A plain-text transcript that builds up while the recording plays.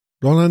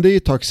راننده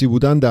تاکسی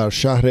بودن در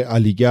شهر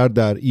علیگر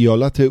در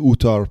ایالت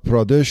اوتار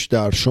پرادش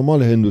در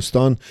شمال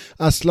هندوستان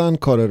اصلاً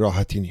کار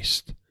راحتی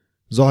نیست.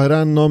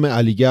 ظاهراً نام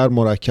علیگر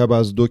مرکب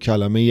از دو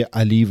کلمه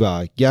علی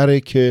و گره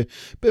که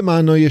به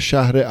معنای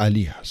شهر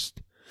علی هست.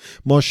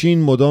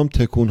 ماشین مدام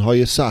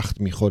تکونهای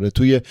سخت میخوره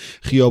توی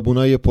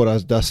خیابونای پر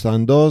از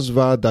دستانداز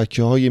و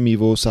دکه‌های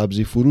میوه و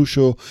سبزی فروش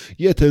و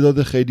یه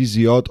تعداد خیلی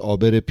زیاد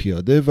عابر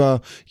پیاده و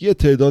یه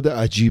تعداد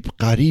عجیب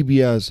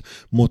غریبی از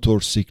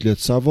موتورسیکلت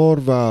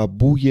سوار و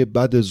بوی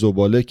بد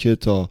زباله که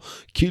تا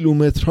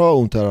کیلومترها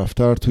اون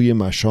طرفتر توی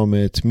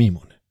مشامت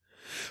میمونه.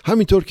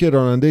 همینطور که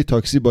راننده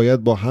تاکسی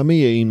باید با همه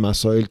این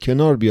مسائل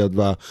کنار بیاد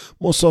و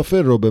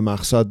مسافر رو به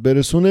مقصد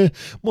برسونه،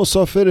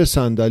 مسافر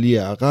صندلی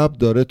عقب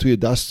داره توی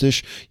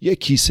دستش یک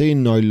کیسه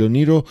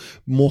نایلونی رو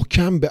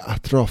محکم به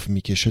اطراف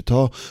میکشه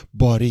تا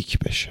باریک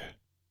بشه.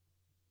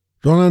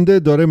 راننده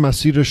داره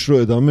مسیرش رو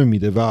ادامه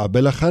میده و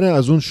بالاخره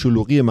از اون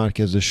شلوغی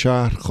مرکز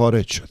شهر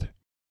خارج شده.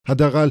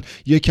 حداقل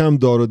یکم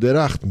دار و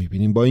درخت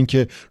میبینیم، با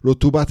اینکه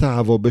رطوبت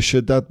هوا به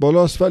شدت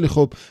بالاست ولی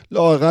خب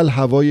لااقل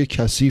هوای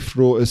کثیف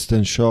رو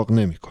استنشاق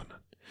نمیکنن.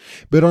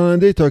 به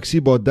راننده تاکسی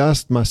با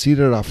دست مسیر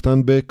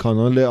رفتن به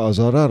کانال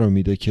آزاره رو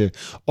میده که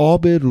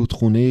آب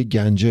رودخونه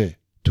گنجه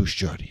توش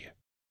جاریه.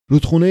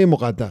 رودخونه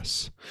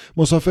مقدس.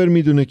 مسافر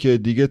میدونه که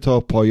دیگه تا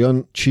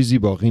پایان چیزی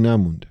باقی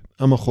نمونده،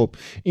 اما خب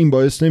این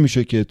باعث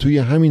نمیشه که توی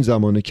همین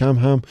زمان کم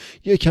هم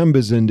یکم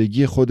به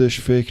زندگی خودش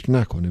فکر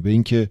نکنه، به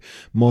اینکه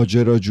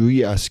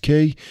ماجراجویی از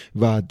کی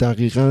و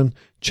دقیقاً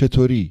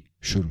چطوری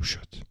شروع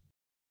شد.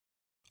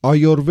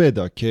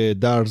 آیورودا که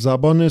در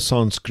زبان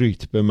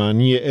سانسکریت به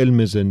معنی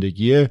علم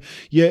زندگیه،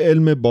 یه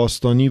علم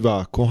باستانی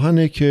و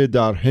کهنه که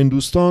در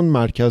هندوستان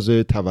مرکز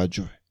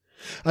توجهه.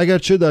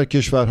 اگرچه در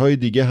کشورهای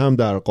دیگه هم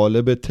در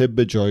قالب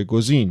طب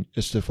جایگزین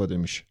استفاده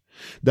میشه.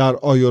 در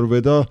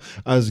آیورودا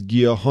از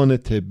گیاهان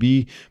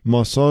طبی،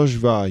 ماساژ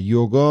و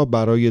یوگا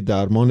برای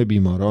درمان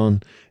بیماران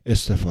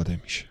استفاده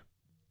میشه.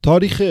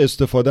 تاریخ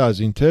استفاده از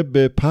این طب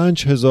به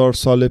 5000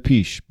 سال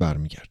پیش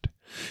برمیگرده.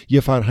 یه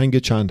فرهنگ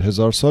چند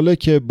هزار ساله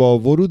که با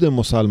ورود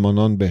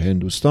مسلمانان به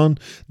هندوستان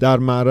در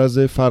معرض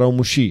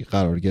فراموشی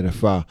قرار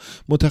گرفت و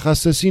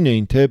متخصصین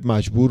این طب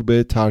مجبور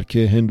به ترک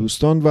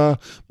هندوستان و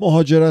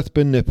مهاجرت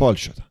به نپال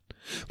شدند.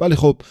 ولی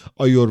خب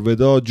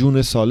آیورودا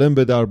جون سالم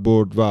به در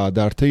برد و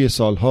در طی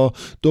سالها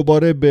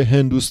دوباره به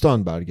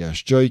هندوستان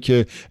برگشت، جایی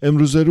که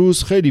امروز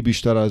روز خیلی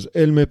بیشتر از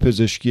علم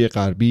پزشکی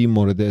غربی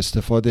مورد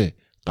استفاده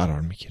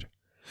قرار میگیره.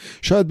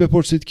 شاید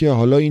بپرسید که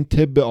حالا این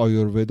طب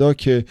آیورودا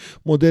که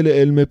مدل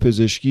علم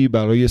پزشکی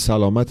برای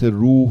سلامت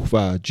روح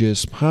و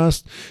جسم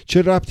هست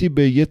چه ربطی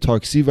به یه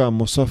تاکسی و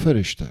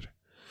مسافرش داره؟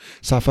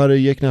 سفر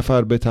یک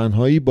نفر به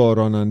تنهایی با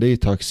راننده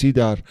تاکسی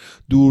در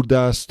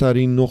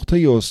دوردست‌ترین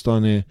نقطه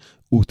استان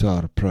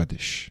اوتار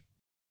پرادش.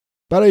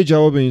 برای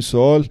جواب این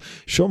سوال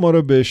شما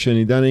را به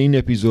شنیدن این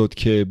اپیزود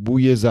که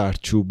بوی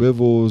زردچوبه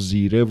و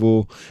زیره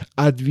و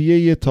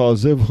ادویه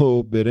تازه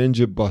و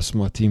برنج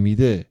باسماتی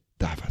میده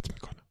دعوت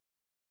میکنم.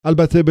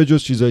 البته به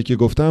جز چیزایی که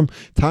گفتم،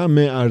 طعم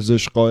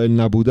ارزش قائل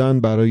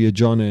نبودن برای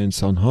جان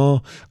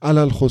انسانها،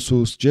 علل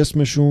خصوص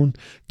جسمشون،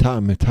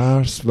 طعم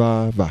ترس و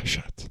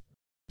وحشت.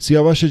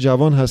 سیاوش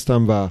جوان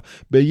هستم و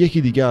به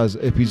یکی دیگه از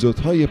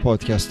اپیزودهای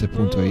پادکست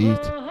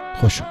پونتویت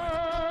خوش اومدید.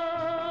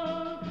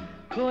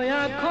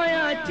 खोया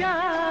खोया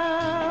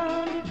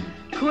चांद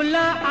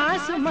खुला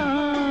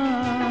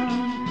आसमान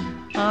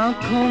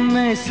आँखों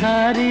में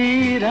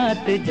सारी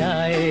रात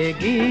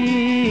जाएगी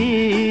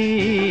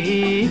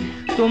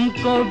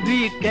तुमको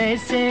भी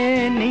कैसे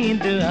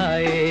नींद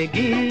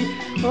आएगी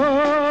ओ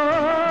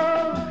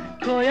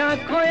खोया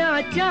खोया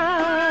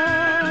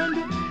चांद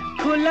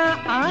खुला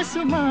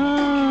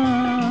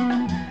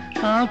आसमान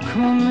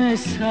आँखों में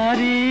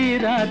सारी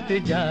रात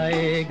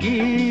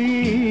जाएगी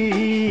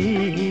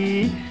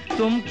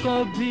तुमको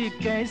भी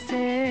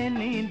कैसे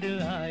नींद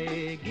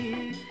आएगी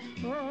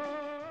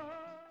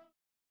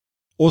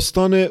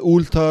استان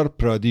اولتار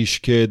پرادیش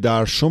که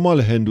در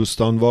شمال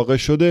هندوستان واقع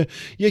شده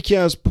یکی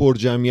از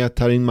پرجمعیت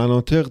ترین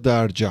مناطق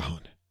در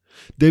جهانه.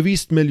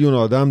 200 میلیون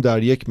آدم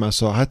در یک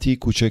مساحتی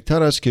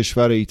کوچکتر از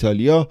کشور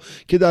ایتالیا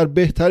که در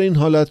بهترین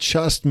حالت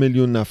 60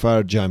 میلیون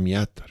نفر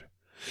جمعیت داره.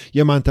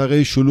 یه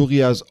منطقه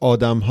شلوغی از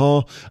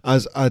آدم‌ها،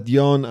 از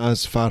ادیان،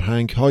 از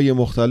فرهنگ‌های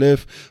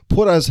مختلف،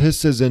 پر از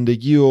حس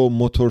زندگی و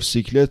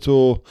موتورسیکلت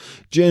و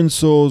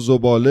جنس و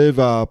زباله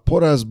و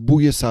پر از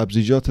بوی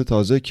سبزیجات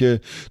تازه که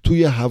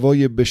توی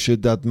هوای به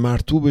شدت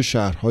مرطوب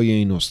شهرهای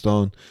این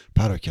استان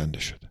پراکنده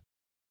شده.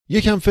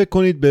 یکم فکر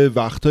کنید به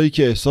وقتایی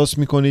که احساس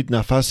می‌کنید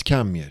نفس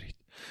کم میارید.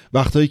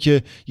 وقتایی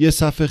که یه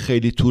صف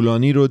خیلی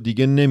طولانی رو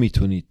دیگه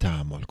نمیتونید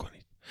تحمل کنید.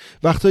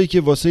 وقتایی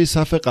که واسه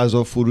صف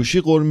غذا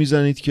فروشی غر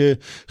میزنید که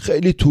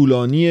خیلی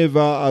طولانیه و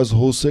از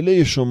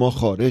حوصله شما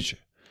خارجه.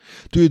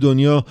 توی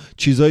دنیا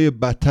چیزای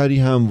بدتری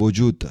هم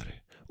وجود داره.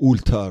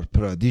 اولتار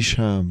پرادیش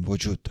هم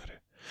وجود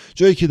داره.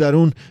 جایی که در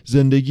اون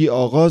زندگی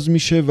آغاز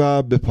میشه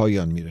و به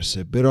پایان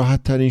میرسه به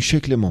راحت ترین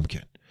شکل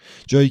ممکن.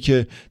 جایی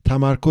که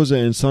تمرکز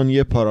انسان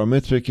یه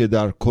پارامتره که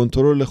در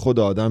کنترل خود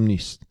آدم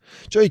نیست.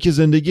 جایی که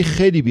زندگی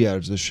خیلی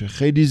بیارزشه،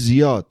 خیلی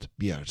زیاد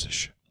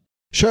بیارزشه.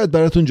 شاید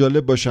براتون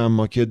جالب باشه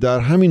اما که در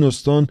همین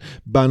استان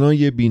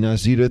بنای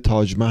بی‌نظیر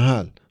تاج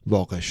محل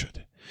واقع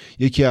شده،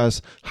 یکی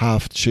از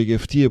 7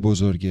 شگفتی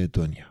بزرگ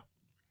دنیا.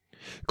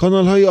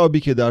 کانال‌های آبی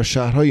که در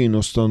شهرهای این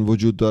استان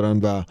وجود دارن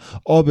و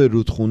آب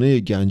رودخونه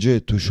گنجه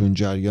توشون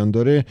جریان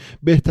داره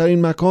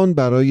بهترین مکان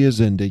برای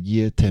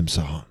زندگی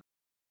تمساحان.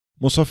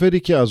 مسافری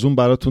که از اون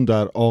براتون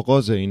در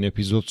آغاز این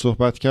اپیزود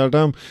صحبت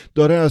کردم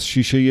داره از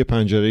شیشه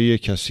پنجره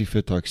کثیف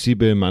تاکسی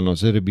به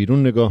مناظر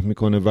بیرون نگاه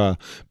میکنه و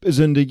به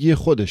زندگی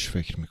خودش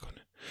فکر میکنه،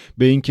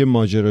 به اینکه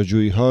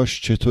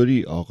ماجراجویی‌هاش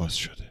چطوری آغاز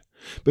شده،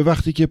 به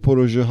وقتی که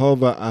پروژه ها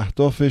و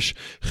اهدافش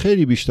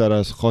خیلی بیشتر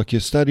از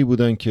خاکستری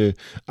بودن که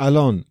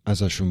الان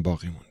ازشون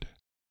باقی مونده.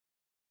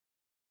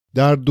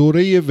 در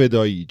دوره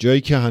ودایی،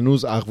 جایی که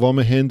هنوز اقوام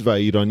هند و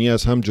ایرانی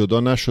از هم جدا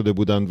نشده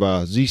بودند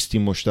و زیستی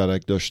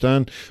مشترک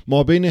داشتند،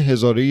 ما بین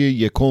هزاره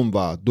یکم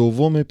و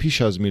دوم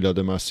پیش از میلاد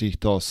مسیح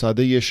تا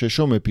سده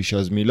ششم پیش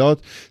از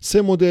میلاد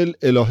 3 مدل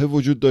الهه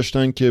وجود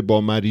داشتند که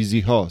با مریضی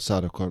ها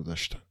سر و کار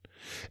داشتند.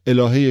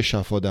 الهه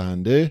شفا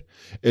دهنده،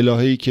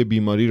 الهه‌ای که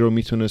بیماری رو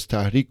میتونست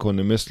تحریک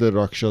کنه مثل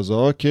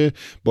راکشازها که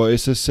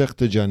باعث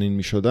سقط جنین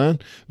میشدن،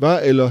 و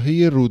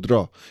الهه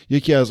رودرا،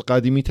 یکی از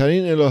قدیمی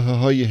ترین الهه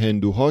های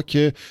هندوها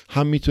که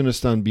هم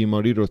میتونستن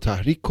بیماری رو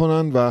تحریک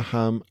کنن و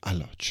هم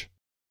علاج.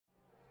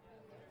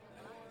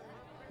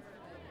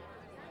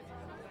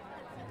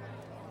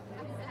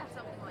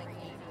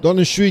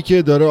 دانشجویی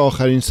که داره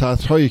آخرین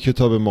سطرهای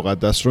کتاب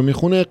مقدس رو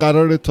میخونه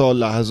قراره تا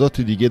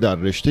لحظات دیگه در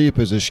رشته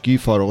پزشکی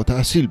فارغ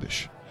التحصیل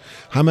بشه.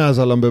 همه از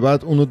الان به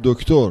بعد اونو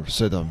دکتر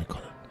صدا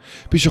میکنن.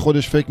 پیش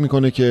خودش فکر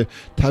میکنه که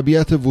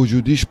طبیعت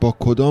وجودیش با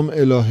کدام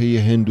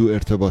الهه هندو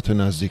ارتباط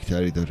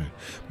نزدیکتری داره،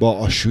 با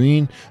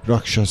آشوین،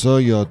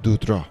 راکشاسا یا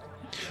دودرا.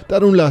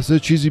 در اون لحظه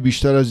چیزی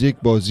بیشتر از یک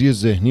بازی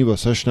ذهنی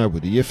واسش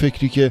نبوده، یه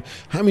فکری که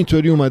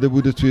همینطوری اومده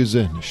بوده توی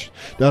ذهنش،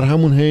 در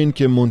همون حین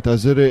که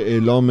منتظر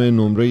اعلام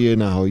نمره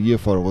نهایی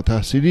فارغ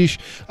التحصیلیش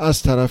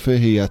از طرف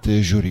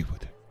هیئت ژوری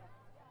بوده.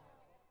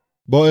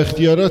 با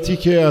اختیاراتی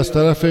که از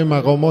طرف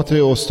مقامات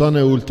استان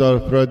اولتار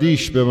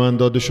پرادیش به من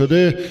داده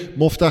شده،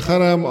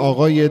 مفتخرم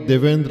آقای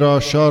دیوندرا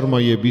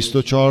شارمای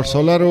 24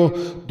 ساله رو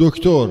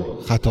دکتر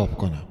خطاب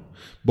کنم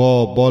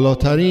با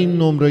بالاترین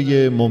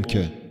نمره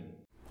ممکن.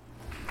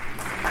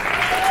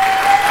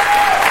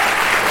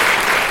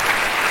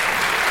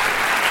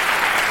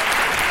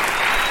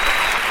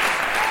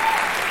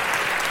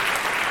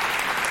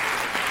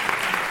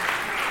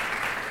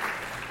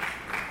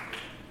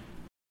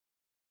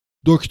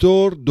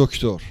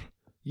 دکتر،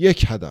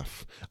 یک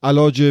هدف: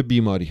 علاج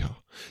بیماری ها،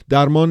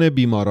 درمان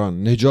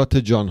بیماران، نجات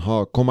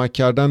جانها، کمک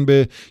کردن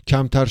به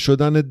کمتر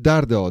شدن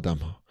درد آدم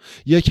ها.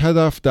 یک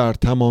هدف در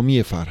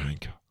تمامی فرهنگ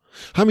ها.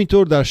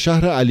 همینطور در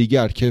شهر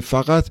علیگر که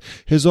فقط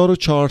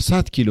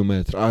 1400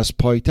 کیلومتر از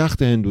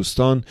پایتخت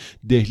هندوستان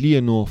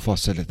دهلی نو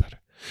فاصله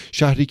داره،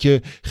 شهری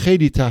که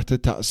خیلی تحت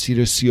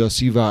تأثیر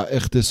سیاسی و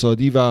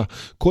اقتصادی و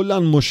کلاً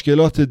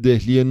مشکلات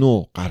دهلی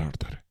نو قرار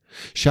داره.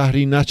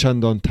 شهری نه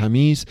چندان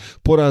تمیز،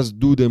 پر از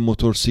دود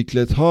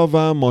موتورسیکلت ها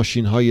و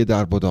ماشین های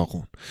درب و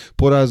داغون،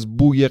 پر از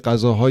بوی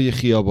غذاهای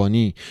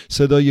خیابانی،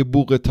 صدای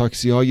بوق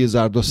تاکسی های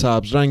زرد و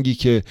سبز رنگی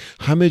که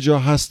همه جا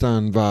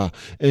هستن و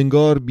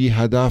انگار بی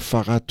هدف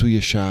فقط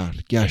توی شهر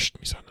گشت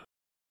میزنن.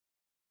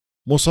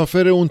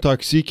 مسافر اون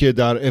تاکسی که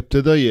در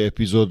ابتدای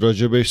اپیزود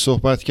راجبش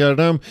صحبت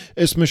کردم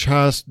اسمش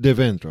هست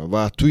دیوندرا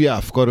و توی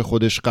افکار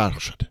خودش غرق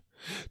شده.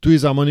 توی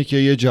زمانی که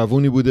یه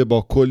جوونی بوده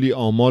با کلی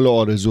آمال و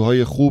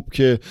آرزوهای خوب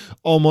که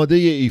آماده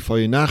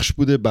ایفای نقش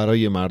بوده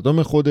برای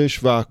مردم خودش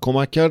و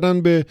کمک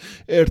کردن به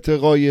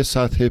ارتقای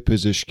سطح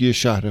پزشکی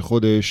شهر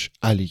خودش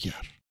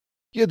علیگر.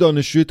 یه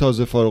دانشجوی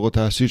تازه فارغ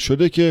التحصیل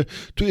شده که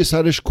توی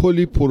سرش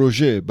کلی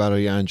پروژه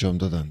برای انجام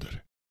دادن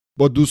داره.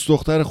 با دوست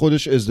دختر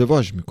خودش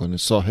ازدواج میکنه،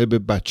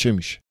 صاحب بچه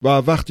میشه و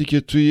وقتی که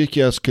توی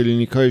یکی از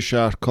کلینیک‌های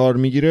شهر کار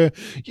میگیره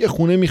یه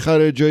خونه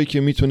میخره، جایی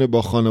که میتونه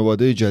با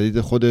خانواده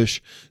جدید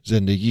خودش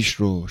زندگیش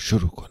رو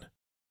شروع کنه.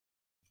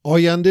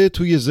 آینده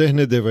توی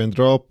ذهن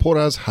دیوندرا پر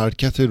از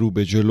حرکت رو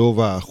به جلو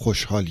و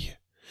خوشحالیه.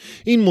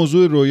 این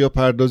موضوع رویا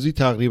پردازی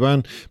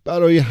تقریباً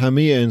برای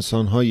همه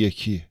انسان‌ها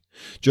یکیه.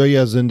 جایی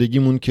از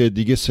زندگیمون که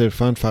دیگه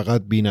صرفاً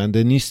فقط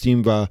بیننده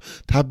نیستیم و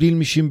تبدیل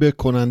میشیم به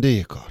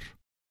کننده کار،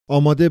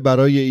 آماده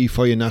برای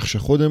ایفای نقش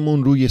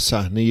خودمون روی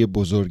صحنه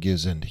بزرگ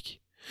زندگی.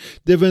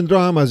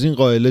 دیوندرا هم از این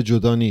قاعده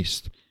جدا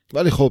نیست،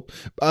 ولی خب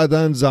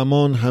بعداً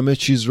زمان همه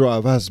چیز رو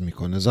عوض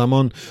میکنه.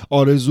 زمان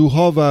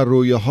آرزوها و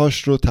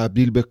رویاهاش رو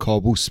تبدیل به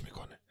کابوس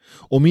میکنه.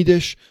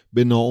 امیدش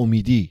به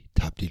ناامیدی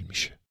تبدیل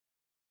میشه.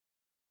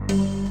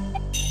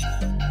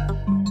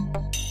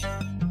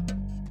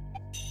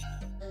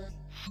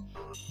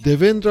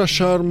 دیوندرا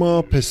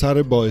شارما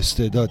پسر با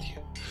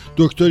استعدادیه.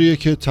 دکتریه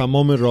که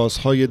تمام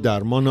رازهای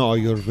درمان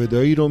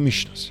آیورودایی رو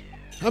میشناسه.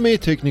 همه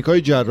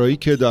تکنیک‌های جراحی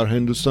که در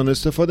هندوستان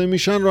استفاده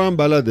میشن رو هم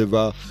بلده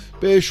و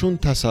بهشون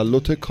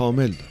تسلط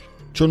کامل داره.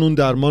 چون اون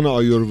درمان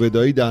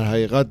آیورودایی در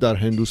حقیقت در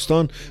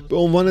هندوستان به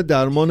عنوان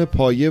درمان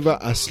پایه و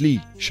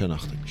اصلی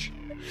شناخته میشه.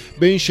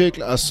 به این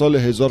شکل از سال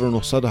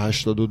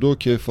 1982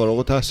 که فارغ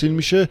التحصیل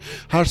میشه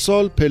هر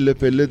سال پله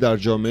پله در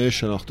جامعه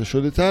شناخته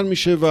شده تر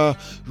میشه و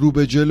رو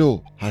به جلو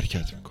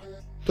حرکت میکنه،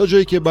 تا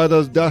جایی که بعد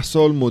از 10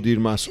 سال مدیر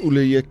مسئول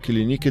یک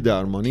کلینیک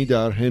درمانی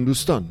در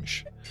هندوستان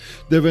میشه.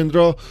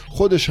 دوندرا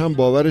خودش هم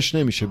باورش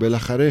نمیشه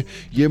بالاخره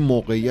یه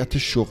موقعیت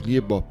شغلی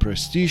با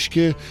پرستیژ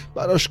که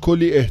براش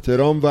کلی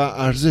احترام و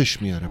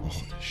ارزش میاره با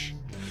خودش.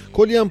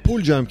 کلی هم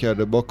پول جمع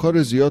کرده با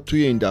کار زیاد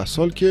توی این 10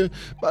 سال که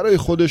برای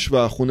خودش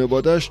و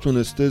خانواده‌اش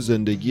تونسته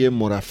زندگی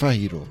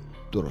مرفهی رو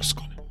درست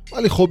کنه.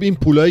 ولی خب این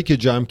پولایی که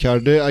جمع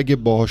کرده اگه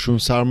باهاشون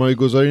سرمایه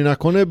گذاری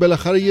نکنه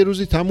بالاخره یه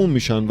روزی تموم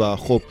میشن و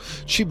خب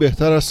چی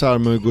بهتر از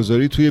سرمایه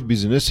گذاری توی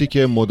بیزینسی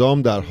که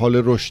مدام در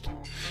حال رشد،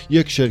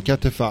 یک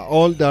شرکت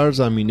فعال در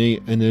زمینه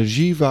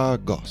انرژی و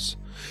گاز.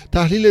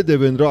 تحلیل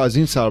دوندرا از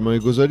این سرمایه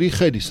گذاری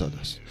خیلی ساده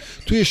است.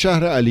 توی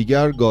شهر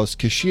علیگر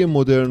گازکشی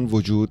مدرن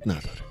وجود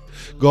نداره.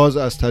 گاز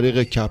از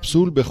طریق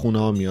کپسول به خونه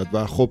ها میاد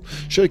و خب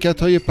شرکت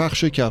های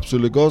پخش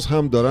کپسول گاز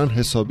هم دارن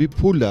حسابی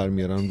پول در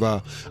میارن و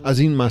از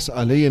این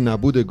مسئله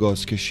نبود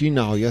گازکشی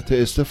نهایت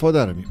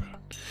استفاده رو میبرن.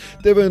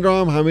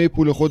 دوندرا هم همه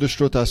پول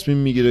خودش رو تصمیم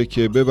میگیره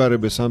که ببره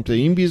به سمت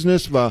این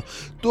بیزنس و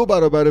 2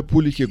 برابر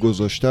پولی که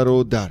گذاشته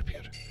رو در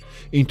بیاره.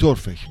 اینطور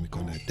فکر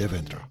میکنه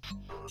دوندرا.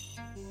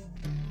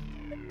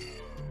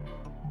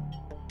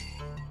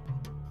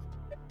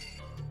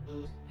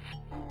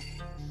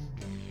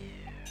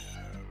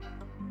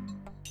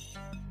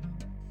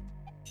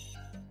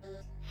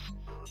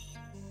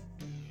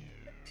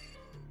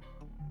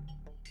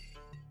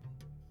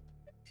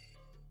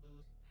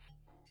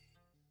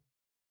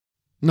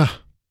 نه،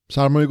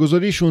 سرمایه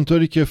گذاریش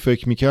اونطوری که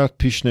فکر میکرد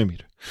پیش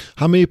نمیره.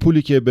 همه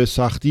پولی که به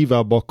سختی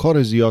و با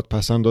کار زیاد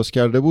پسنداز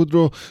کرده بود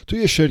رو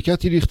توی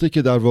شرکتی ریخته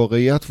که در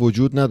واقعیت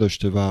وجود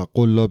نداشته و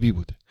قلابی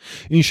بوده.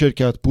 این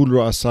شرکت پول رو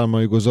از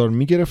سرمایه گذار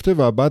میگرفته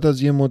و بعد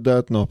از یه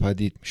مدت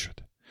ناپدید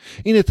میشده.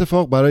 این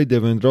اتفاق برای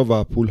دوندرا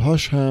و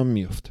پولهاش هم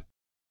میفته.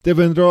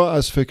 دوندرا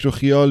از فکر و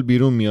خیال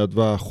بیرون میاد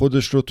و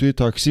خودش رو توی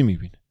تاکسی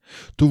میبینه.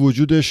 تو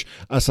وجودش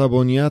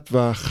عصبانیت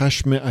و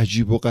خشم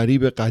عجیب و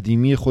غریب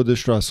قدیمی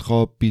خودش رو از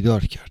خواب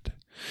بیدار کرده.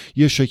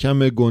 یه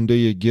شکم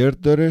گنده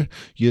گرد داره،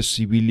 یه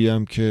سیبیلی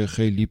هم که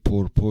خیلی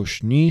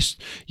پرپشت نیست،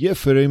 یه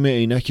فریم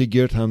عینک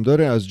گرد هم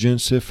داره از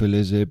جنس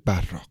فلز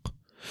براق.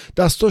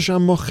 دستاش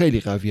اما خیلی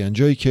قویان،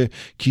 جایی که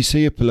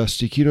کیسه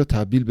پلاستیکی رو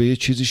تبدیل به یه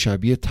چیزی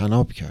شبیه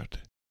طناب کرده.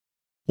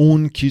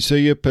 اون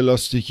کیسه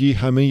پلاستیکی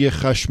همه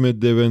خشم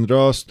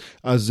دوندراست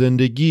از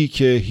زندگی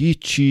که هیچ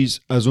چیز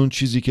از اون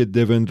چیزی که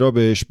دوندرا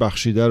بهش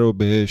بخشیده رو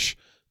بهش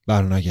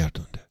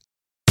برنگردونده.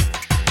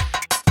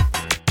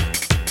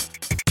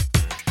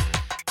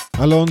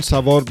 الان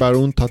سوار بر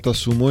اون تاتا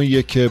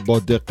سومویه که با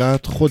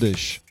دقت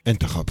خودش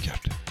انتخاب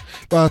کرده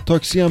و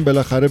تاکسی هم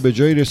بالاخره به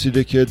جایی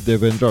رسیده که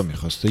دوندرا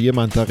میخواسته، یه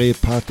منطقه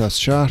پرت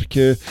از شهر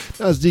که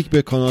نزدیک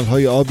به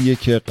کانالهای آبیه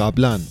که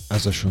قبلا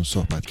ازشون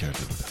صحبت کرده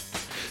بودن.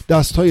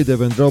 دستهای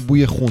دوندرا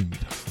بوی خون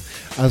میدن.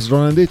 از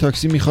راننده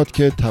تاکسی میخواد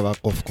که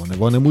توقف کنه.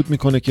 وانمود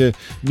میکنه که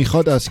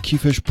میخواد از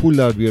کیفش پول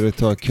در بیاره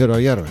تا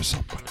کرایه رو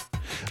حساب کنه.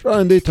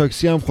 راننده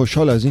تاکسی هم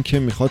خوشحال از این که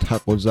میخواد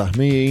حق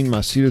الزحمه این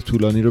مسیر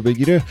طولانی رو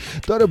بگیره،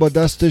 داره با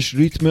دستش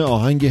ریتم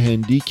آهنگ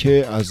هندی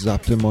که از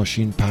ضبط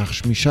ماشین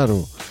پخش میشه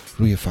رو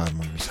روی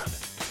فرمون میزنه.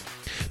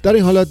 در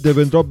این حالت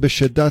دوندرا به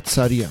شدت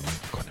سریع عمل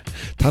میکنه.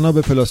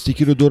 طناب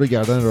پلاستیکی رو دور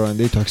گردن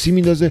راننده تاکسی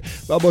میندازه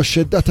و با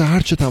شدت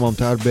هرچه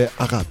تمامتر به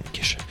عقب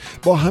میکشه،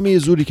 با همه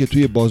زوری که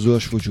توی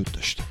بازوهاش وجود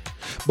داشته.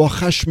 با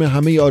خشم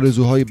همه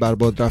آرزوهای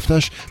برباد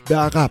رفتش به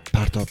عقب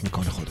پرتاب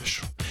میکنه خودش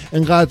رو.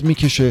 انقدر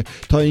میکشه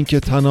تا اینکه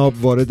طناب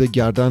وارد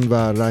گردن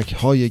و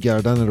رگ‌های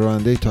گردن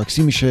راننده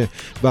تاکسی میشه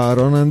و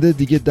راننده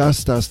دیگه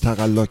دست از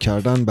تقلا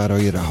کردن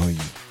برای رهایی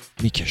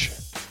میکشه.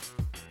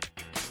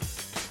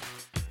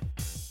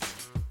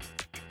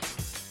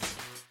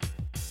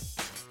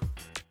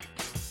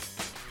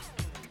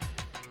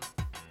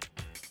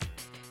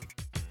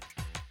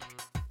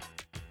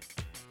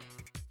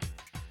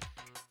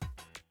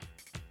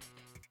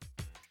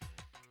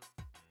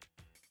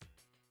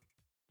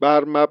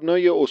 بر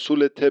مبنای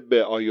اصول طب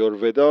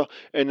آیورودا،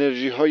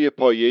 انرژی‌های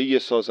پایه‌ای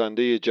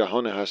سازنده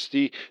جهان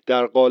هستی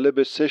در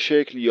قالب 3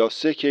 شکل یا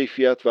 3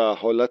 کیفیت و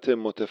حالت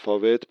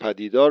متفاوت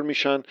پدیدار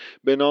میشن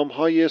به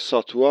نام‌های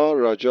ساتوا،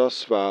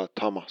 راجاس و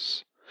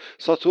تاماس.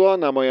 ساتوا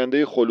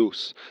نماینده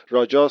خلوص،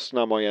 راجاس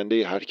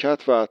نماینده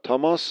حرکت و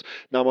تاماس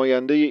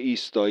نماینده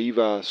ایستایی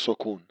و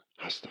سکون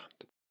هستند.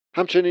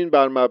 همچنین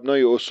بر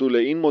مبنای اصول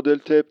این مدل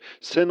طب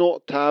 3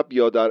 نوع تب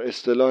یا در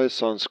اصطلاح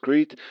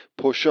سانسکریت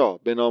پوشا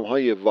به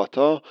نامهای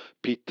واتا،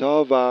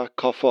 پیتا و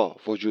کافا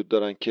وجود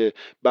دارند که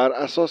بر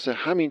اساس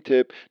همین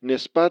طب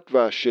نسبت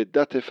و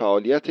شدت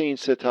فعالیت این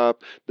 3 تب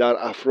در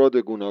افراد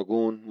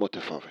گوناگون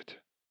متفاوته.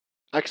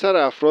 اکثر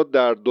افراد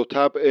در 2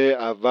 تب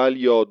اول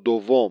یا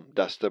دوم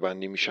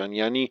دسته‌بندی میشن،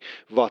 یعنی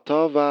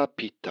واتا و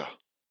پیتا.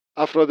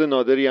 افراد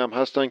نادری هم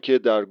هستن که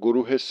در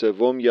گروه 3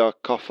 یا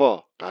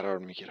کافا قرار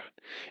میگیرن.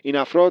 این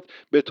افراد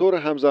به طور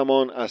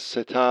همزمان از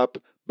 3 تب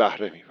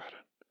بهره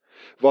میبرن.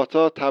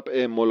 واتا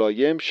طبع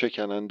ملایم،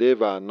 شکننده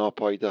و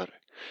ناپایداره.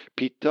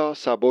 پیتا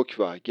سبک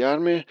و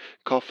گرمه.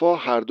 کافا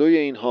هر دوی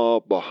اینها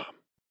با هم.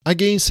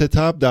 اگه این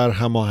ستپ در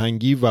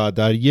هماهنگی و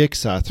در یک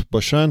سطح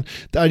باشن،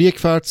 در یک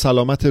فرد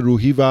سلامت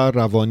روحی و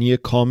روانی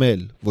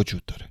کامل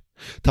وجود داره.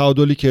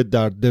 تعادلی که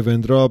در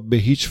دوندرا به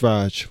هیچ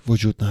وجه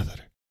وجود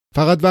نداره.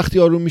 فقط وقتی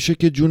آروم میشه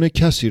که جون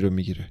کسی رو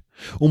میگیره.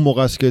 اون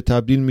موقع است که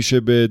تبدیل میشه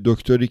به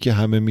دکتری که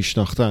همه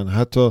میشناختن،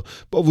 حتی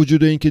با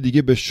وجود اینکه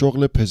دیگه به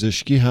شغل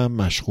پزشکی هم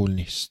مشغول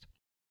نیست.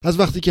 از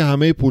وقتی که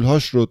همه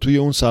پولهاش رو توی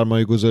اون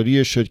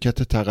سرمایه‌گذاری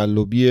شرکت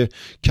تقلبی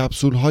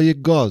کپسول‌های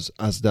گاز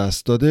از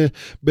دست داده،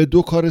 به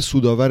 2 کار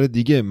سودآور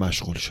دیگه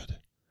مشغول شده.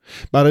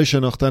 برای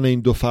شناختن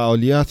این 2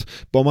 فعالیت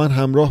با من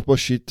همراه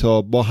باشید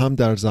تا با هم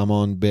در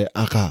زمان به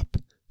عقب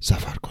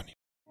سفر کنیم.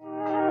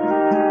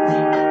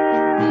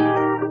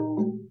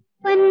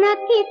 पन्ना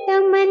की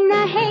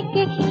तमन्ना है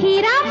कि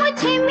हीरा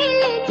मुझे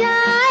मिल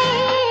जाए,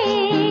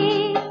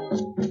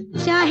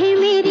 चाहे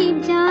मेरी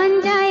जान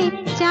जाए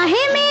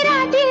चाहे मेरा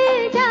दिल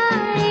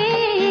जाए।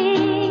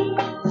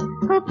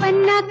 वो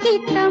पन्ना की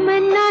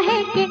तमन्ना है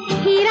कि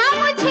हीरा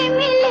मुझे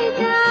मिल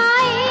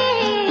जाए,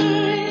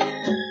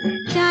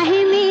 चाहे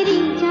मेरी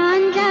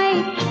जान जाए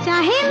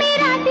चाहे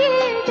मेरा दिल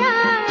जाए।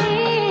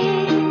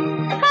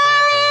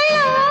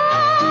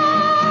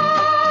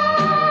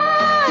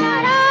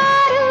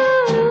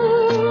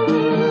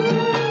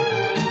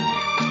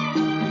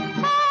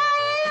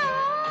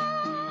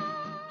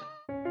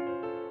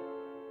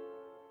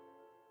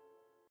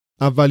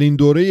 اولین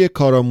دوره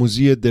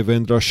کارآموزی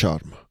دوندرا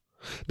شارما.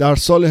 در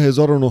سال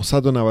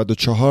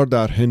 1994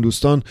 در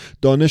هندوستان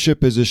دانش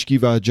پزشکی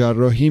و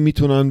جراحی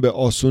میتونن به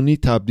آسونی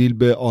تبدیل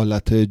به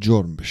آلت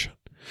جرم بشن.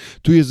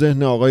 توی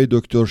ذهن آقای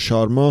دکتر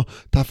شارما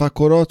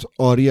تفکرات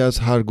عاری از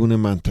هر گونه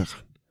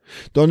منطقن.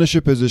 دانش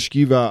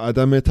پزشکی و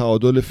عدم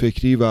تعادل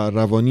فکری و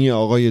روانی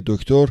آقای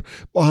دکتر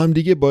با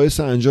همدیگه باعث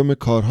انجام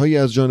کارهایی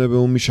از جانب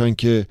اون میشن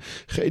که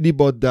خیلی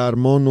با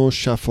درمان و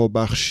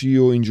شفابخشی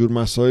و اینجور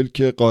مسائل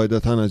که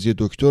قاعدتاً از یه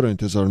دکتر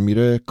انتظار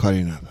میره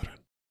کاری ندارن.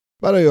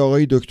 برای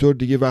آقای دکتر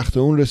دیگه وقت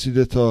اون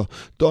رسیده تا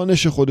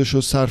دانش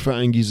خودشو صرف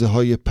انگیزه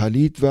های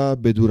پلید و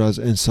بدور از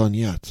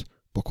انسانیت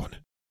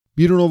بکنه.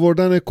 بیرون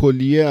آوردن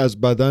کلیه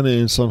از بدن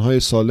انسانهای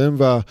سالم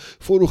و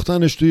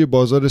فروختنش توی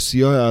بازار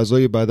سیاه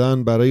اعضای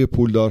بدن برای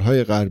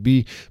پولدارهای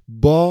غربی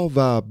با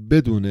و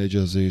بدون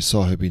اجازه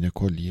صاحبین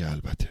کلیه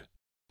البته.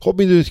 خب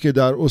میدونید که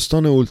در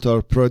استان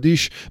اولتار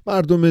پرادیش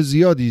مردم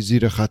زیادی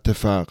زیر خط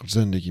فقر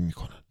زندگی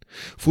میکنن.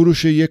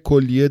 فروش یک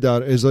کلیه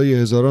در ازای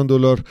هزاران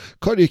دلار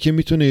کاریه که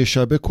میتونه یه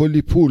شبه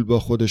کلی پول با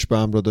خودش به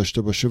همراه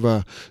داشته باشه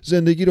و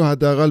زندگی رو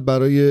حداقل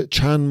برای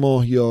چند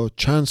ماه یا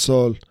چند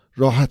سال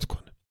راحت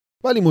کنه.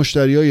 ولی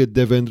مشتریای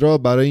دوندرا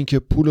برای اینکه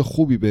پول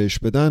خوبی بهش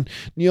بدن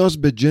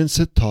نیاز به جنس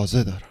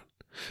تازه دارن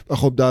و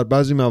خب در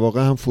بعضی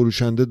مواقع هم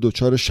فروشنده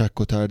دچار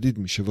شک و تردید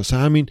میشه. واسه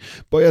همین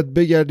باید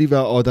بگردی و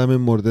آدم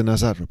مورد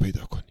نظر رو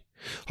پیدا کنی،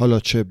 حالا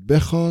چه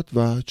بخواد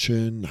و چه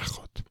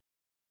نخواد.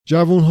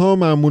 جوانها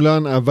معمولاً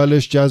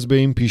اولش جذب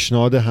این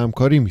پیشنهاد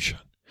همکاری میشن.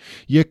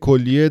 یک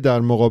کلیه در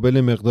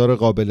مقابل مقدار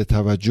قابل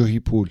توجهی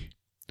پول.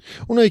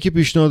 اونایی که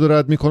پیشنهاد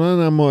رد میکنن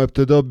اما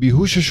ابتدا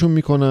بیهوششون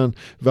میکنن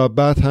و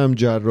بعد هم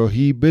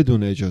جراحی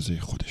بدون اجازه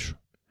خودشون.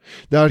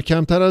 در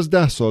کمتر از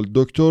 10 سال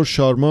دکتر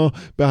شارما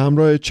به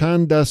همراه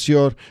چند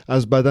دستیار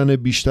از بدن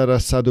بیشتر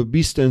از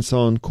 120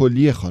 انسان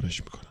کلیه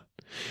خارج میکنن.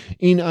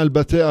 این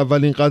البته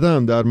اولین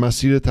قدم در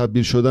مسیر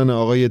تبدیل شدن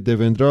آقای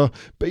دوندرا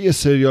به یه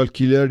سریال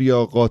کیلر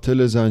یا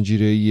قاتل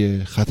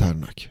زنجیره‌ای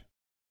خطرناک.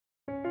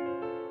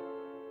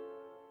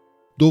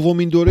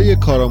 دومین دوره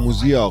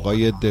کارآموزی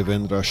آقای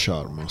دوندرا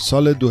شارما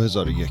سال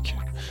 2001.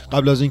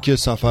 قبل از اینکه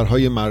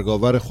سفرهای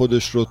مرگاور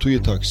خودش رو توی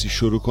تاکسی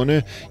شروع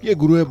کنه، یه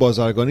گروه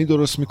بازرگانی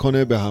درست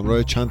میکنه به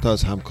همراه چند تا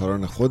از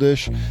همکاران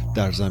خودش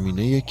در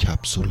زمینه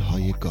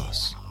کپسول‌های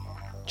گاز.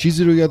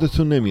 چیزی رو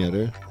یادتون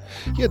نمیاره؟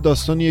 یه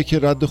داستانیه که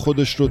رد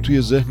خودش رو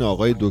توی ذهن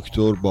آقای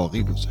دکتر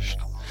باقی گذاشت.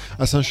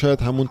 اصلا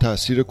شاید همون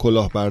تأثیر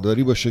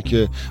کلاهبرداری باشه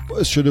که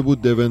باعث شده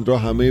بود دوندرا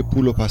همه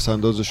پول و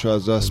پسندازش رو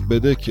از دست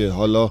بده که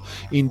حالا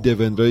این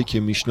دوندرایی که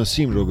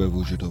میشناسیم رو به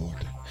وجود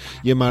آورده.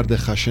 یه مرد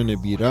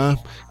خشن بیرحم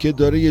که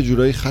داره یه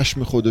جورایی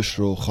خشم خودش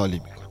رو خالی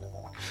میکنه.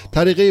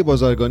 طریقه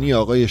بازرگانی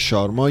آقای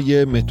شارما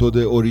یه متد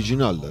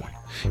اوریجینال داره.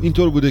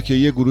 اینطور بوده که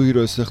یه گروهی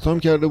رو استخدام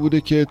کرده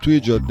بوده که توی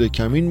جاده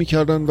کمین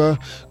میکردن و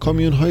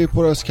کامیون‌های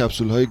پر از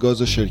کپسول‌های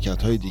گاز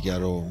شرکت‌های دیگر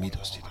رو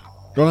می‌دزدیدن.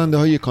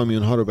 راننده‌های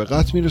کامیون‌ها رو به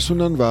قطع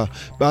می‌رسوندن و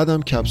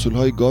بعدم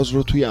کپسول‌های گاز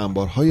رو توی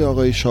انبارهای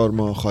آقای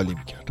شارما خالی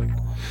می‌کردن.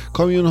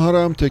 کامیون‌ها رو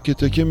هم تکه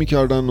تکه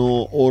می‌کردن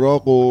و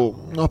اوراق و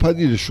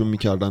ناپدیدشون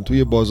می‌کردن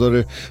توی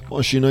بازار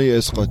ماشینای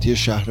اسقاطی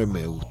شهر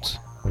موت.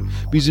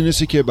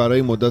 بیزینسی که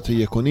برای مدت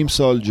 1.5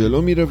 سال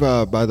جلو میره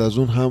و بعد از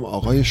اون هم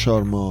آقای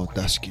شارما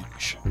دستگیر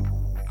میشه.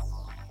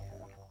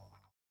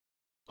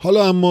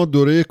 حالا اما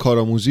دوره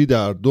کارآموزی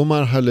در 2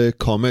 مرحله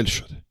کامل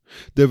شده.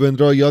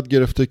 دوندرا یاد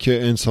گرفته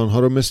که انسانها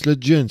رو مثل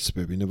جنس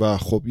ببینه و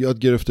خب یاد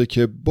گرفته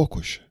که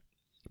بکشه.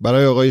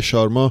 برای آقای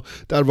شارما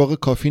در واقع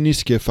کافی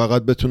نیست که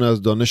فقط بتونه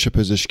از دانش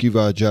پزشکی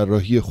و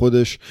جراحی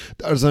خودش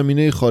در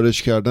زمینه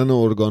خارج کردن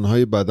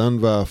ارگانهای بدن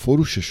و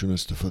فروششون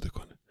استفاده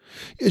کنه.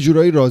 یه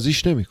جورایی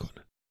راضیش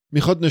نمیکنه.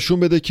 میخواد نشون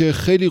بده که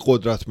خیلی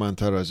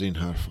قدرتمندتر از این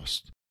حرف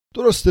است.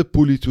 درسته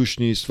پولی توش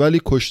نیست،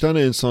 ولی کشتن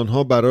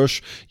انسانها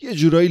براش یه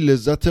جورایی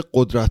لذت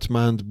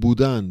قدرتمند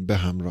بودن به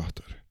همراه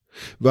داره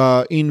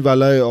و این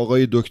ولع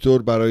آقای دکتر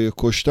برای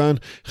کشتن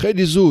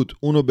خیلی زود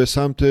اونو به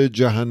سمت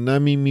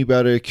جهنمی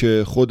میبره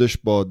که خودش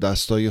با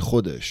دستای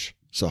خودش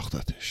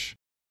ساختتش.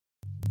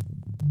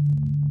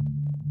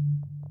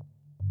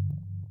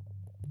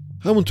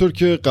 همونطور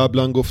که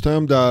قبلا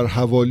گفتم در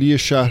حوالی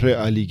شهر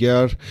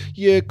علیگر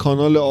یک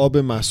کانال آب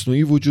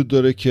مصنوعی وجود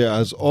داره که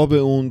از آب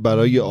اون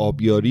برای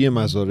آبیاری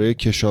مزارع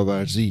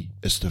کشاورزی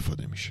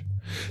استفاده میشه.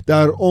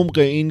 در عمق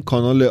این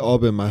کانال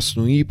آب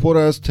مصنوعی پر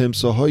از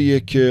تمساهایی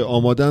که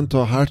آمادن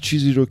تا هر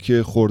چیزی رو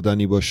که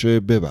خوردنی باشه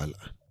ببلن.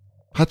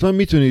 حتما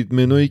میتونید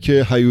منویی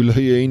که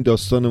هیولای این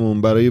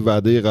داستانمون برای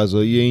وعده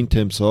غذایی این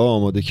تمساها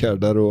آماده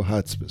کرده رو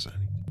حدس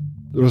بزنید.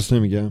 درست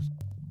نمیگم؟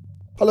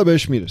 حالا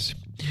بهش میرسیم.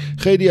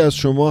 خیلی از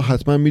شما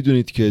حتما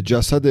میدونید که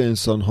جسد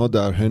انسانها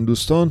در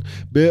هندوستان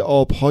به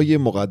آبهای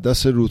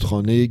مقدس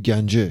رودخانه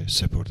گنجه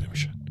سپرده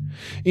میشن.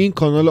 این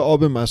کانال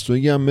آب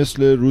مصنوعی هم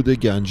مثل رود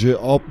گنجه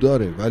آب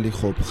داره، ولی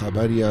خب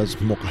خبری از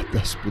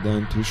مقدس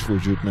بودن توش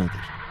وجود نداره.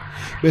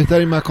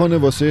 بهترین مکان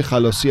واسه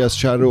خلاصی از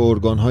شر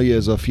ارگانهای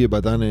اضافی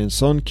بدن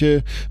انسان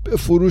که به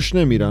فروش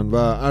نمیرن و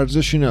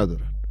ارزشی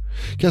ندارن.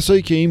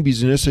 کسایی که این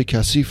بیزینس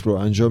کثیف رو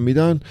انجام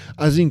میدن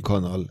از این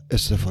کانال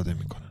استفاده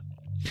میکنن.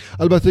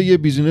 البته یه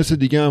بیزینس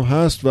دیگه هم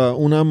هست و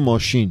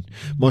اونم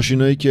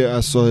ماشینایی که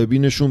از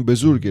صاحبینشون به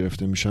زور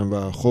گرفته میشن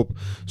و خب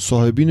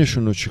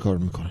صاحبینشون رو چیکار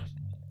میکنن؟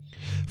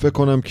 فکر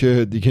کنم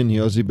که دیگه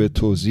نیازی به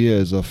توضیح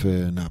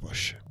اضافه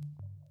نباشه.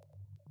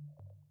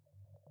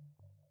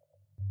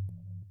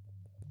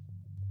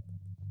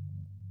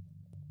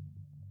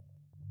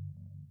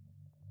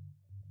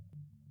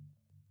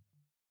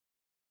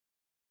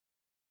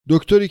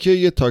 دکتری که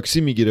یه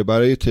تاکسی میگیره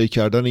برای طی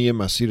کردن یه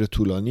مسیر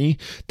طولانی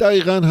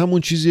دقیقاً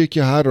همون چیزیه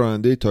که هر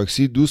راننده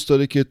تاکسی دوست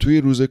داره که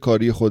توی روز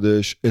کاری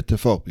خودش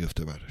اتفاق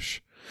بیفته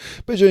براش.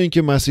 به جای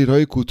اینکه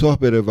مسیرهای کوتاه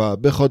بره و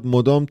بخواد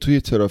مدام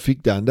توی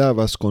ترافیک دنده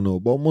عوض کنه و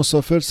با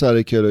مسافر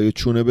سر کرایه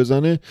چونه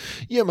بزنه،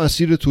 یه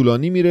مسیر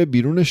طولانی میره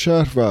بیرون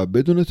شهر و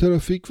بدون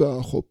ترافیک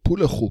و خب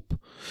پول خوب.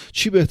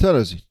 چی بهتر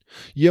از این؟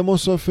 یه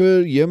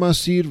مسافر، یه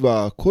مسیر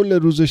و کل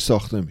روزش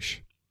ساخته میشه.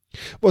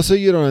 واسه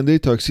یه راننده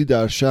تاکسی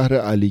در شهر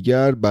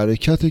علیگر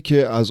برکته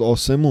که از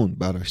آسمون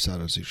براش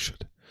سرازیر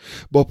شده.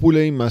 با پول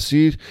این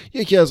مسیر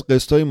یکی از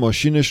قسطای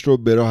ماشینش رو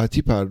به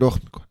راحتی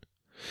پرداخت میکنه.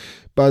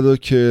 بعدا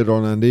که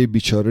راننده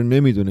بیچاره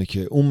نمیدونه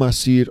که اون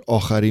مسیر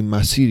آخرین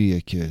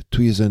مسیریه که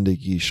توی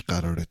زندگیش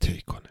قراره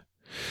طی کنه.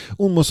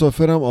 اون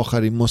مسافرم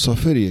آخرین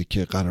مسافریه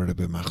که قراره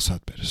به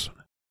مقصد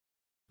برسونه.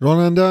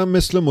 راننده هم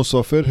مثل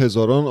مسافر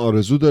هزاران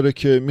آرزو داره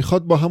که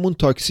میخواد با همون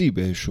تاکسی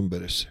بهشون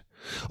برسه.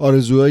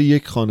 آرزوهای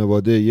یک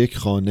خانواده، یک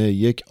خانه،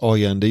 یک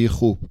آینده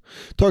خوب.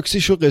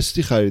 تاکسیشو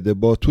قسطی خریده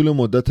با طول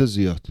مدت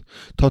زیاد.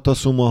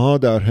 تاتاسوماها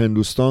در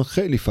هندوستان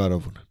خیلی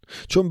فراوونن،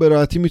 چون به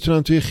راحتی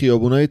میتونن توی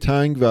خیابونای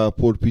تنگ و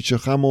پرپیچ و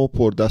خم و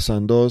پر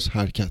دستانداز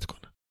حرکت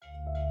کنن.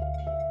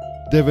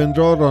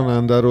 دوندرا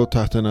راننده رو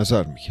تحت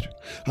نظر میگیره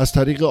از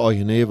طریق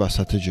آینه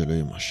وسط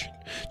جلوی ماشین.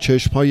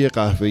 چشمهای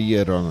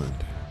قهوه‌ای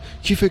راننده.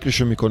 کی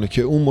فکرشو میکنه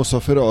که اون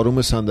مسافر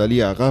آروم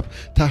صندلی عقب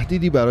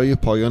تهدیدی برای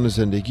پایان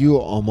زندگی و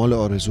آمال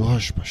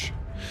آرزوهاش باشه؟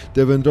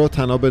 دوندرا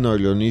تناب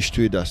نایلونیش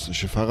توی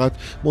دستشه، فقط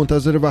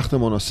منتظر وقت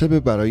مناسب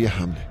برای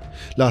حمله.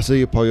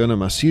 لحظه پایان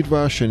مسیر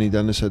و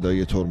شنیدن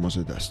صدای ترمز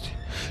دستی.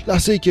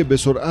 لحظه‌ای که به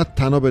سرعت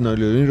تناب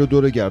نایلونی رو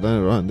دور گردن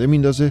راننده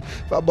میندازه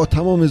و با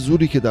تمام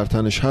زوری که در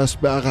تنش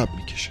هست به عقب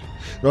میکشه.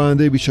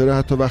 راننده بیچاره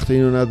حتی وقت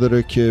اینو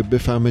نداره که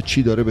بفهمه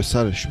چی داره به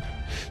سرش میاد.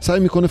 سعی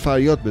میکنه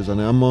فریاد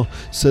بزنه اما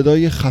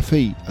صدای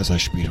خفه‌ای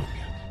ازش بیرون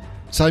میاد.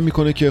 سعی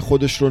میکنه که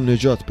خودش رو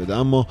نجات بده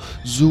اما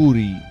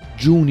زوری،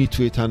 جونی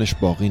توی تنش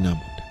باقی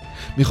نمونده.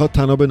 میخواد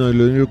تناب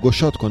نایلونی رو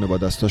گشاد کنه با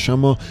دستاش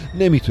اما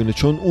نمیتونه،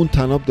 چون اون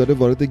تناب داره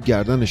وارد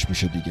گردنش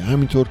میشه دیگه.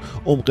 همینطور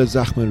عمق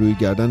زخم روی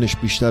گردنش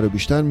بیشتر و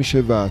بیشتر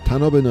میشه و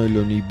تناب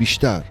نایلونی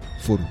بیشتر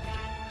فرو میره.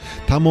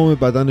 تمام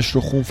بدنش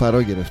رو خون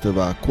فرا گرفته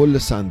و کل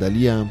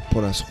صندلی هم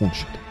پر از خون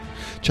شده.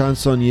 چند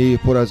ثانیه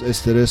پر از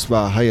استرس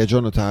و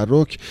هیجان و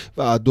تحرک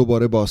و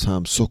دوباره باز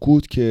هم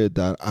سکوت که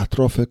در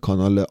اطراف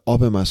کانال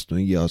آب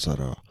مصنوعی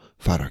آزارا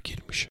فراگیر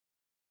میشه.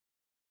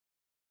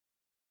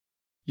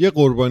 یه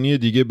قربانی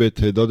دیگه به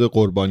تعداد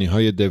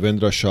قربانی‌های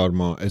دوندرا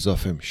شارما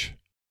اضافه میشه.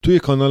 توی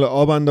کانال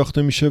آب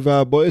انداخته میشه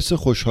و باعث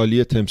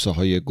خوشحالی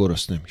تمساح‌های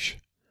گرسنه میشه.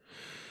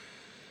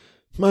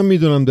 من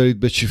میدونم دارید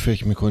به چی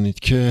فکر میکنید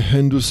که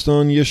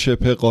هندوستان یه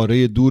شبه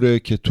قاره دوره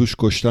که توش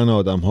کشتن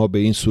آدم‌ها به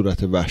این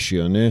صورت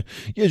وحشیانه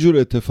یه جور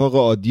اتفاق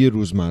عادی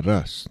روزمره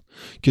است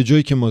که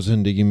جایی که ما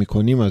زندگی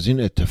میکنیم از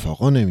این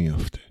اتفاقا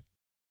نمیافته.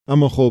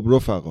 اما خب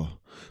رفقا،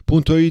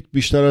 پونتویت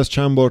بیشتر از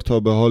چند بار تا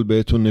به حال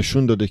بهتون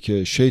نشون داده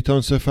که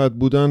شیطان صفت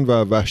بودن و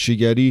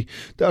وحشیگری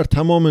در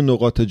تمام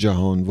نقاط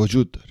جهان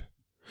وجود داره،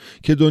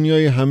 که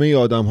دنیای همه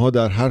آدم‌ها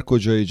در هر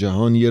کجای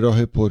جهان یه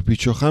راه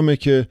پرپیچ و خمه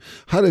که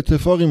هر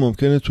اتفاقی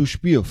ممکنه توش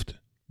بیفته.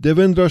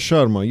 دوندرا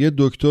شارما یه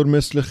دکتر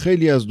مثل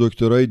خیلی از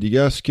دکترای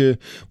دیگه است که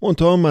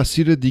منتها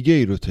مسیر دیگه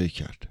ای رو طی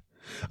کرده.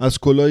 از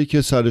کلاهی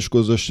که سرش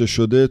گذاشته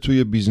شده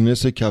توی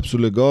بیزنس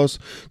کپسول گاز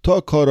تا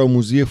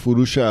کارآموزی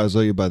فروش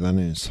اعضای بدن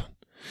انسان.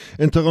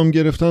 انتقام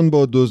گرفتن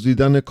با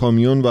دزدیدن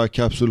کامیون و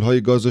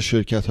کپسول‌های گاز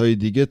شرکت‌های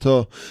دیگه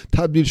تا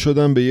تبدیل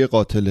شدن به یه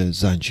قاتل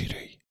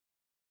زنجیره‌ای.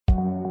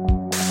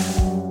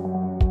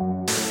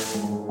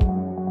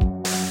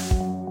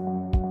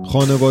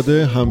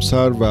 خانواده،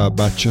 همسر و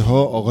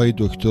بچه‌ها آقای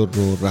دکتر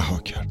رو رها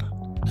کردن.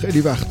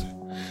 خیلی وقته.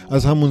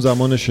 از همون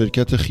زمان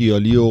شرکت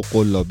خیالی و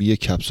قلابی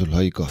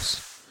کپسول‌های گاز.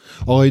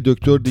 آقای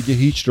دکتر دیگه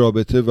هیچ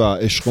رابطه و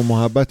عشق و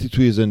محبتی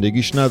توی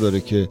زندگیش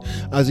نداره که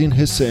از این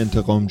حس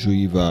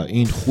انتقامجویی و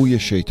این خوی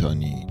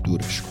شیطانی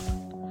دورش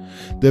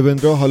کنه.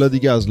 دوندرا حالا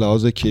دیگه از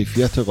لحاظ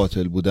کیفیت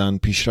قاتل بودن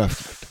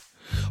پیشرفت کرده.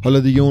 حالا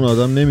دیگه اون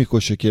آدم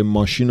نمیکشه که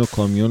ماشین و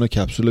کامیون و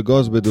کپسول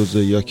گاز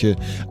بدزده یا که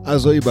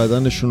اعضای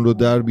بدنشون رو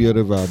در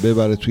بیاره و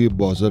ببره توی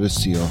بازار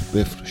سیاه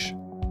بفروشه.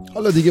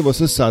 حالا دیگه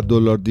واسه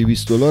 $100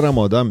 $200 هم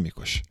آدم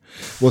میکشه.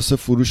 واسه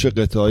فروش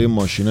قطعه‌های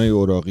ماشینای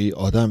اوراقی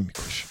آدم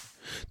میکشه.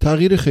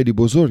 تغییر خیلی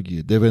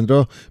بزرگیه.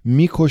 دوندرا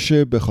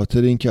میکشه به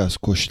خاطر اینکه از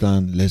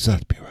کشتن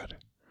لذت میبره.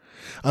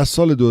 از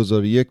سال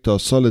 2001 تا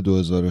سال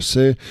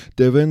 2003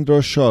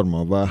 دوندرا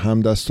شارما و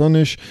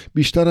همدستانش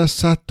بیشتر از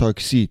 100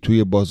 تاکسی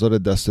توی بازار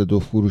دست دو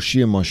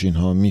فروشی ماشین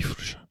ها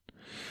میفروشن.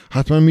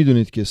 حتما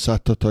میدونید که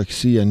 100 تا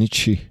تاکسی یعنی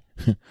چی؟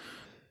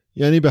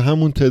 یعنی به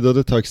همون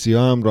تعداد تاکسی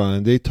ها هم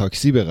راننده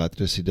تاکسی به قد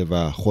رسیده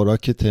و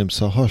خوراک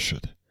تمساح‌ها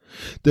شده.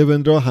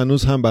 دوندرا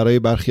هنوز هم برای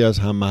برخی از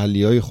هم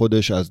محلی‌های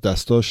خودش از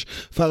دستاش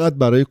فقط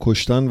برای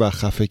کشتن و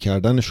خفه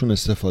کردنشون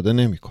استفاده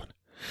نمی‌کنه.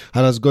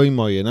 هر از گاهی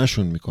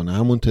معاینه‌شون میکنه،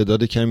 همون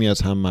تعداد کمی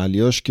از هم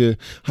محلیاش که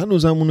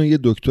هنوز همونو یه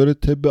دکتر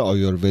طب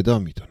آیورودا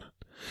میدونن.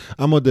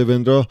 اما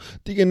دوندرا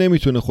دیگه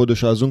نمیتونه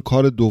خودش از اون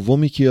کار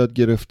دومی که یاد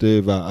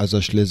گرفته و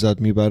ازش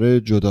لذت میبره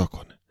جدا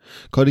کنه.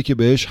 کاری که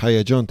بهش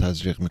هیجان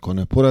تزریق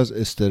میکنه، پر از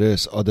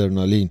استرس،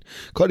 آدرنالین،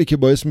 کاری که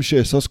باعث میشه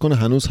احساس کنه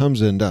هنوز هم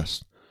زنده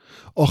است.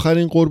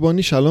 آخرین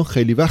قربانیش الان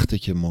خیلی وقته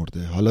که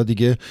مرده. حالا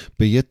دیگه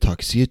به یه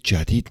تاکسی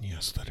جدید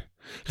نیاز داره.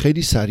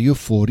 خیلی سریع و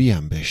فوری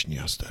هم بهش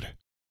نیاز داره.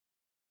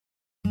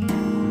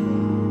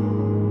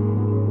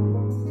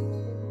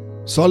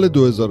 سال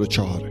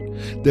 2004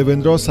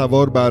 دوندرا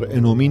سوار بر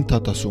انومین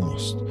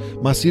تاتاسوماست.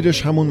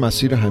 مسیرش همون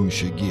مسیر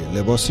همیشگیه.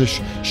 لباسش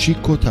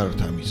شیک و تر و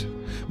تمیزه.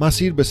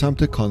 مسیر به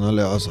سمت کانال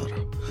آزارا.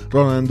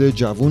 راننده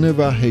جوونه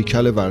و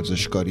هیکل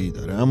ورزشکاری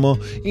داره، اما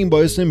این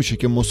باعث نمیشه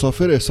که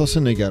مسافر احساس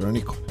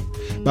نگرانی کنه.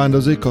 به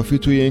اندازه کافی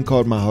توی این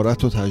کار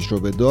مهارت و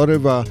تجربه داره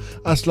و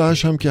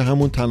اسلحه‌اش هم که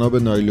همون طناب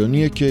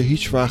نایلونیه که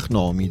هیچ وقت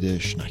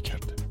ناامیدش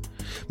نکرده.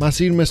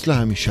 مسیر مثل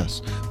همیشه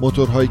است.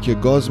 موتورهایی که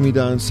گاز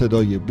میدن،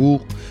 صدای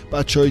بوق،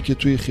 بچه‌هایی که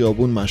توی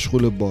خیابون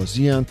مشغول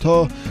بازی‌اند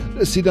تا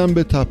رسیدن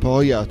به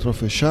تپه‌های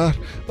اطراف شهر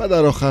و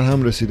در آخر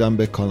هم رسیدن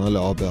به کانال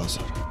آب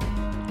آزارا.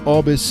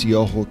 آب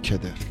سیاه و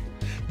کدر.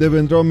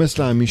 دوندرا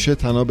مثل همیشه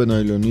طناب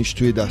نایلونیش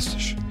توی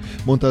دستش.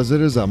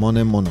 منتظر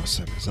زمان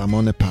مناسب،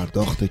 زمان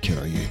پرداخت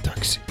کرایه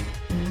تاکسی.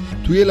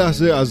 توی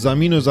لحظه از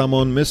زمین و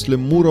زمان مثل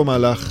مور و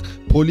ملخ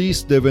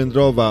پلیس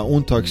دوندرا و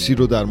اون تاکسی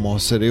رو در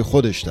محاصره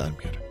خودش در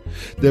میاره.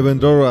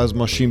 دوندرا رو از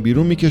ماشین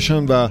بیرون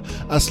میکشن و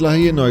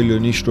اسلحه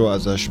نایلونیش رو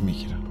ازش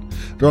میگیرن.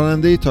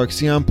 راننده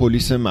تاکسی هم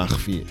پلیس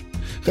مخفیه.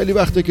 خیلی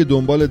وقته که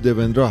دنبال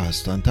دوندرا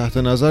هستن، تحت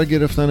نظر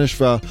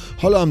گرفتنش و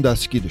حالا هم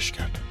دستگیرش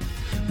کردن.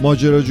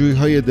 ماجراجویی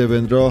های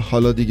دوندرا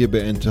حالا دیگه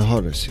به انتها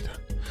رسیدن.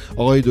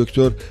 آقای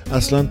دکتر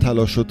اصلا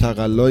تلاش و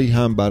تقلایی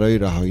هم برای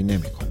رهایی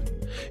نمیکنه.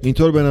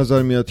 اینطور به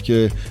نظر میاد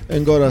که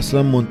انگار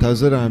اصلا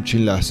منتظر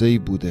همچین لحظه‌ای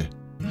بوده.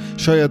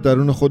 شاید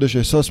درون خودش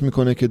احساس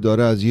میکنه که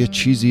داره از یه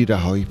چیزی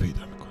رهایی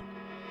پیدا میکنه.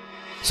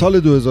 سال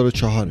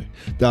 2004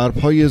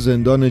 درپای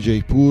زندان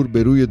جیپور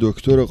به روی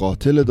دکتر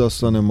قاتل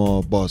داستان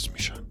ما باز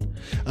میشن.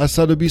 از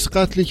 120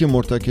 قتلی که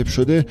مرتکب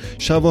شده،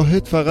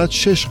 شواهد فقط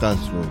 6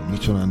 قتل رو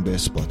میتونن به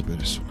اثبات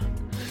برسونن.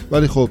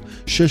 ولی خب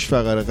 6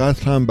 فقر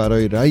قتل هم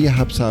برای رأی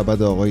حبس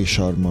ابد آقای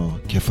شارما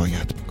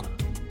کفایت میکنه.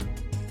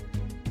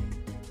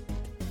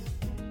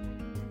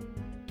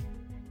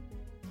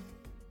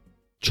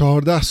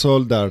 14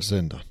 سال در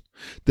زندان.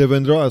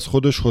 دوندرا از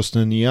خودش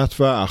حسن نیت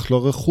و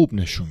اخلاق خوب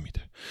نشون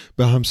میده.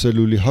 به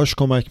همسلولی هاش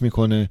کمک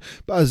میکنه،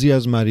 بعضی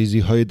از مریضی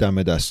های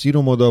دم دستی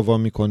رو مداوا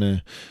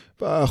میکنه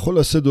و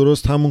خلاصه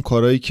درست همون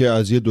کارهایی که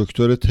از یه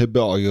دکتر طب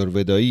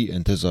آیورودایی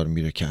انتظار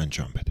میره که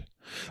انجام بده.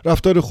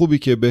 رفتار خوبی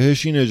که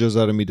بهش این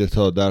اجازه رو میده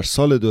تا در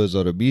سال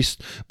 2020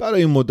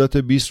 برای مدت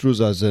 20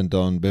 روز از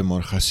زندان به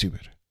مرخصی بره.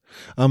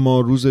 اما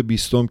روز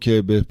 20م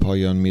که به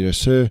پایان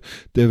میرسه،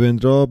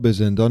 دوندرا به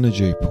زندان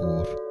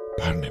جیپور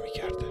بر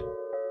نمیگرده.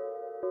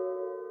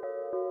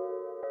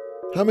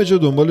 همه جا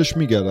دنبالش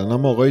میگردن،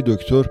 اما آقای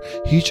دکتر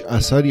هیچ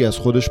اثری از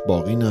خودش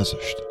باقی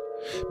نذاشته.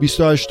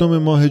 28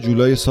 ماه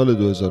جولای سال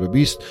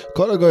 2020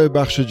 کارآگاه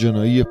بخش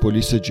جنایی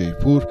پلیس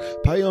جیپور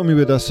پیامی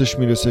به دستش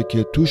میرسه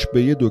که توش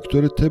به یه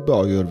دکتر طب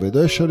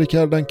آیوردا اشاره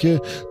کردن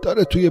که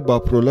داره توی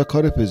باپرولا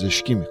کار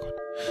پزشکی میکنه.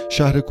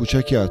 شهر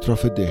کوچکی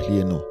اطراف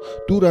دهلی نو،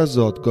 دور از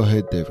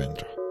زادگاه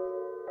دوندرا.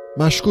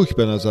 مشکوک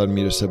به نظر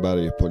میرسه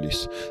برای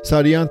پلیس.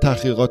 سریعا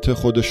تحقیقات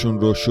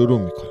خودشون رو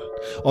شروع میکنن.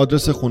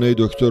 آدرس خونه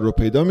دکتر رو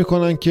پیدا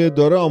میکنن که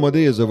داره آماده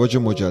ازدواج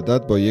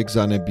مجدد با یک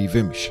زن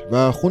بیوه میشه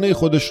و خونه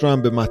خودش رو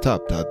هم به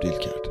مطب تبدیل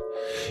کرده.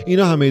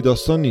 اینا همه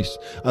داستان نیست.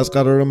 از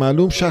قرار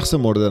معلوم شخص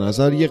مورد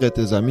نظر یه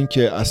قطعه زمین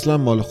که اصلا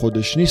مال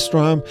خودش نیست رو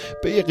هم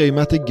به یه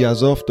قیمت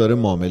گزاف داره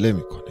معامله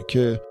میکنه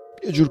که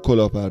یه جور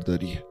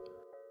کلاهبرداریه.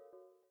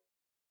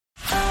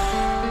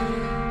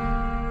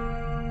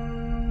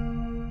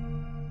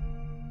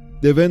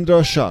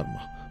 دوندرا شارما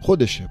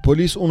خودشه.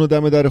 پلیس اونو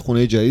دم در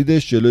خونه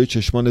جدیدش جلوی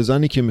چشمان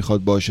زنی که میخواد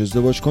باهاش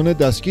ازدواج کنه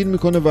دستگیر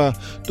میکنه و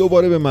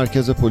دوباره به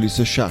مرکز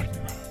پلیس شهر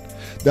میبره.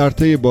 در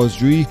طی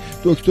بازجویی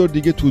دکتر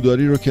دیگه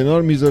توداری رو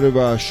کنار میذاره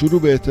و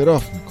شروع به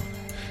اعتراف میکنه.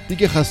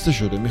 دیگه خسته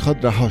شده،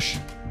 میخواد رهاش.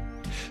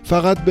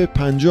 فقط به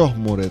 50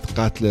 مورد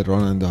قتل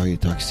راننده های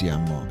تاکسی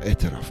اما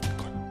اعتراف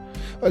میکنه.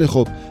 ولی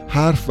خب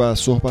حرف و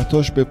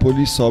صحبتاش به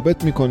پلیس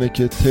ثابت میکنه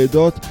که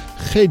تعداد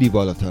خیلی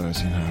بالاتر از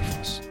این حرف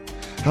است.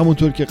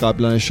 همونطور که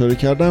قبلا اشاره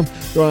کردم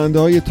راننده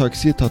های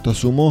تاکسی تاتا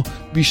سومو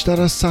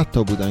بیشتر از 100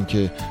 تا بودن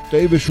که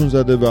غیبشون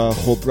زده و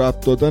خب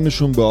ربط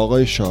دادنشون به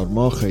آقای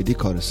شارما خیلی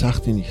کار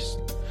سختی نیست.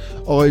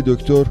 آقای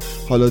دکتر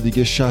حالا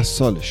دیگه 60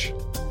 سالشه.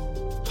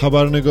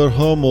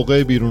 خبرنگارها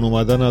موقع بیرون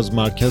اومدن از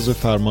مرکز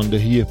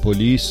فرماندهی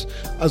پلیس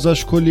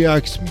ازش کلی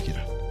عکس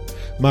میگیرن.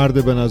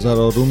 مرد به نظر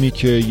آرومی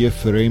که یه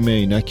فریم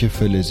عینک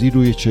فلزی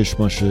روی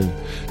چشماشه،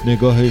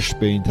 نگاهش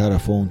به این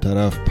طرف و اون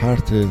طرف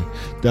پرته،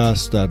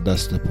 دست در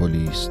دست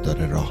پلیس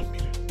داره راه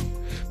میره.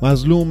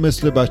 مظلوم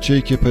مثل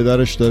بچه‌ای که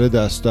پدرش داره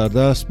دست در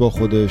دست با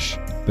خودش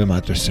به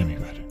مدرسه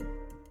میبره.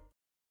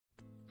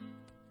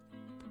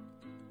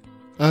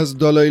 از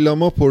دالای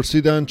لاما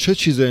پرسیدن چه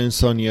چیز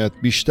انسانیت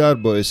بیشتر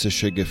باعث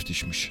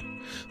شگفتیش میشه.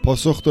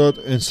 پاسخ داد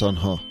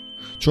انسان‌ها،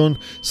 چون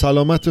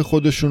سلامت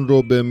خودشون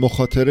رو به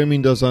مخاطره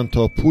میندازن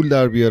تا پول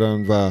در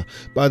بیارن و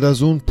بعد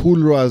از اون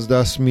پول رو از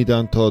دست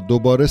میدن تا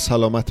دوباره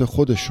سلامت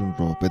خودشون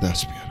رو به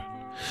دست بیارن.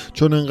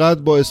 چون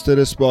انقدر با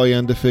استرس به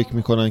آینده فکر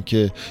میکنن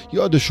که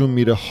یادشون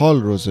میره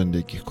حال رو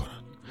زندگی کنن.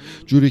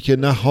 جوری که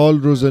نه حال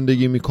رو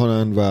زندگی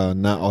میکنن و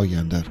نه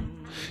آینده رو.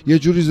 یه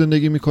جوری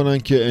زندگی میکنن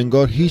که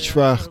انگار هیچ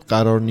وقت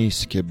قرار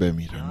نیست که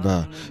بمیرن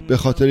و به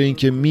خاطر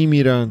اینکه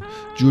میمیرن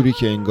جوری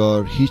که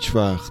انگار هیچ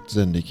وقت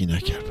زندگی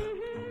نکردن.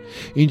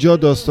 اینجا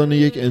داستان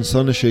یک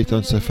انسان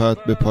شیطان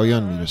صفت به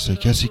پایان میرسه،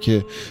 کسی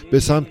که به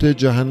سمت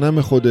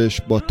جهنم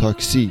خودش با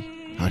تاکسی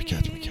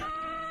حرکت میکرد.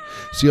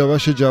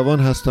 سیاوش جوان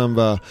هستم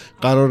و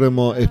قرار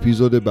ما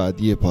اپیزود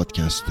بعدی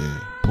پادکست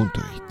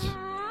پونتویت.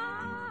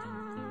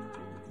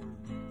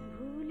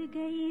 भूल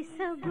गई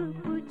सब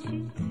कुछ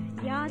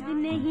याद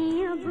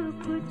नहीं अब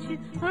कुछ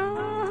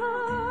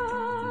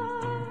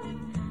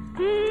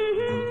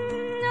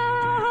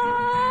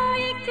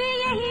एक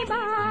यही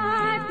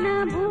बात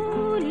न भूल